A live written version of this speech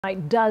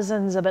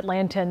Dozens of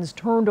Atlantans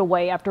turned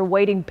away after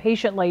waiting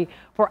patiently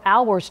for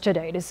hours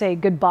today to say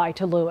goodbye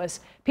to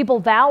Lewis.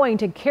 People vowing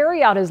to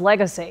carry out his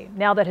legacy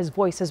now that his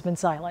voice has been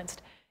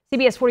silenced.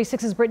 CBS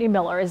 46's Brittany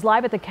Miller is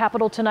live at the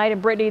Capitol tonight.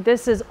 And Brittany,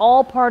 this is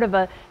all part of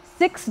a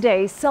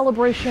 6-day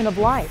celebration of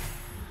life.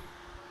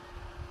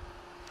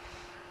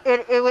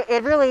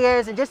 It really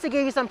is. And just to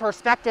give you some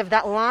perspective,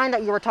 that line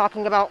that you were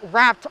talking about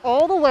wrapped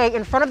all the way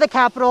in front of the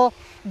Capitol,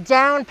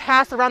 down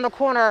past around the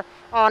corner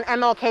on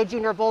MLK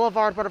Jr.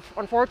 Boulevard. But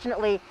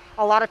unfortunately,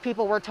 a lot of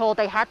people were told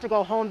they had to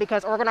go home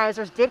because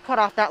organizers did cut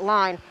off that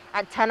line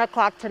at 10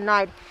 o'clock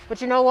tonight.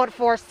 But you know what?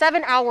 For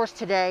 7 hours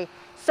today,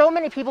 so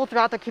many people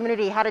throughout the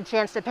community had a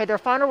chance to pay their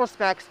final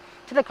respects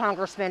to the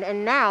congressman,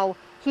 and now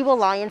he will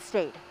lie in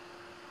state.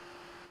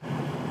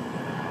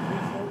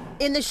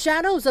 In the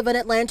shadows of an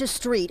Atlanta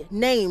street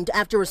named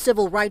after a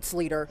civil rights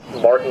leader,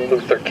 Martin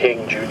Luther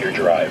King Jr.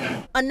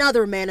 Drive,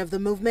 another man of the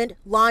movement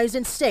lies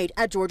in state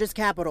at Georgia's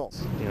Capitol.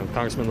 You know,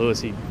 Congressman Lewis,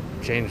 he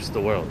changed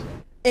the world.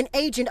 An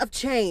agent of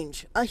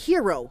change, a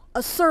hero,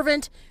 a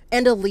servant,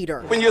 and a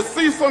leader. When you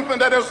see something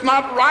that is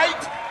not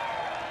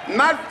right,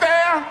 not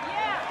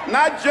fair,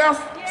 not just,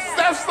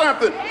 say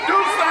something,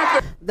 do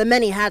something. The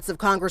many hats of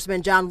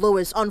Congressman John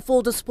Lewis on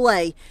full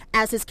display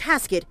as his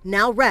casket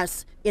now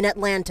rests in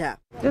Atlanta.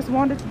 Just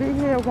wanted to be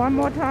here one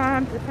more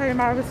time to pay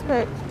my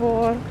respects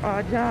for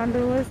John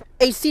Lewis.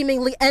 A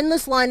seemingly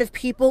endless line of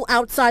people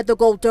outside the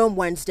Gold Dome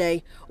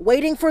Wednesday,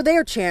 waiting for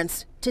their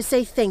chance to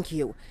say thank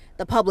you.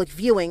 The public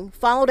viewing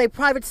followed a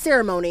private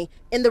ceremony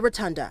in the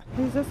Rotunda.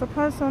 He's just a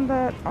person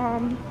that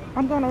I'm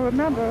going to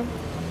remember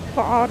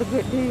for all the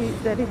good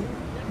deeds that he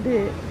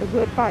did, the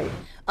good fight.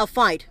 A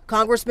fight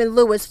Congressman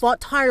Lewis fought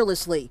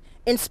tirelessly,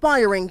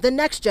 inspiring the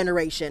next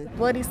generation.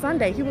 Bloody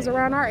Sunday, he was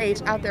around our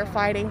age out there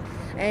fighting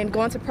and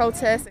going to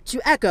protest.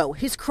 To echo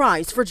his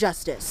cries for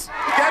justice.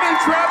 Getting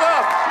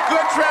trouble,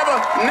 good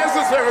trouble,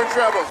 necessary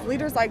trouble.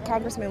 Leaders like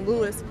Congressman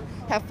Lewis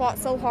have fought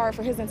so hard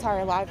for his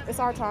entire life. It's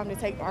our time to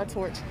take our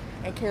torch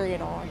and carry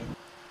it on.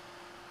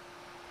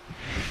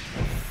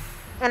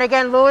 And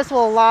again, Lewis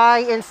will lie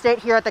in state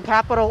here at the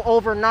Capitol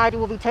overnight. He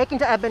will be taken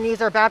to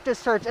Ebenezer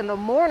Baptist Church in the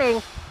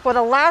morning for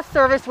the last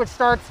service, which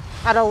starts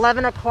at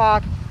 11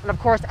 o'clock and, of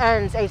course,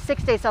 ends a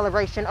 6-day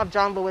celebration of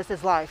John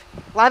Lewis's life.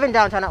 Live in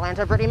downtown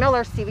Atlanta, Brittany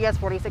Miller, CBS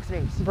 46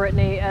 News.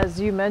 Brittany, as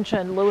you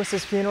mentioned,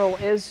 Lewis's funeral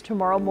is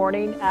tomorrow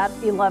morning at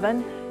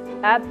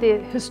 11 at the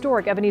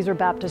historic Ebenezer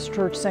Baptist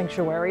Church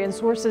Sanctuary. And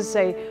sources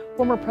say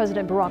former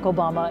President Barack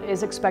Obama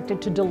is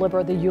expected to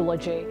deliver the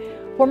eulogy.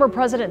 Former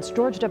Presidents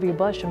George W.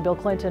 Bush and Bill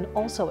Clinton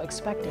also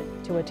expected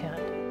to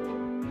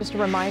attend. Just a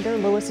reminder,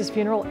 Lewis's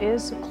funeral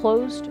is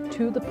closed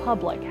to the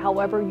public.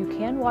 However, you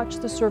can watch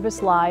the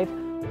service live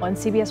on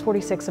CBS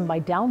 46 and by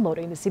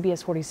downloading the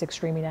CBS 46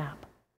 streaming app.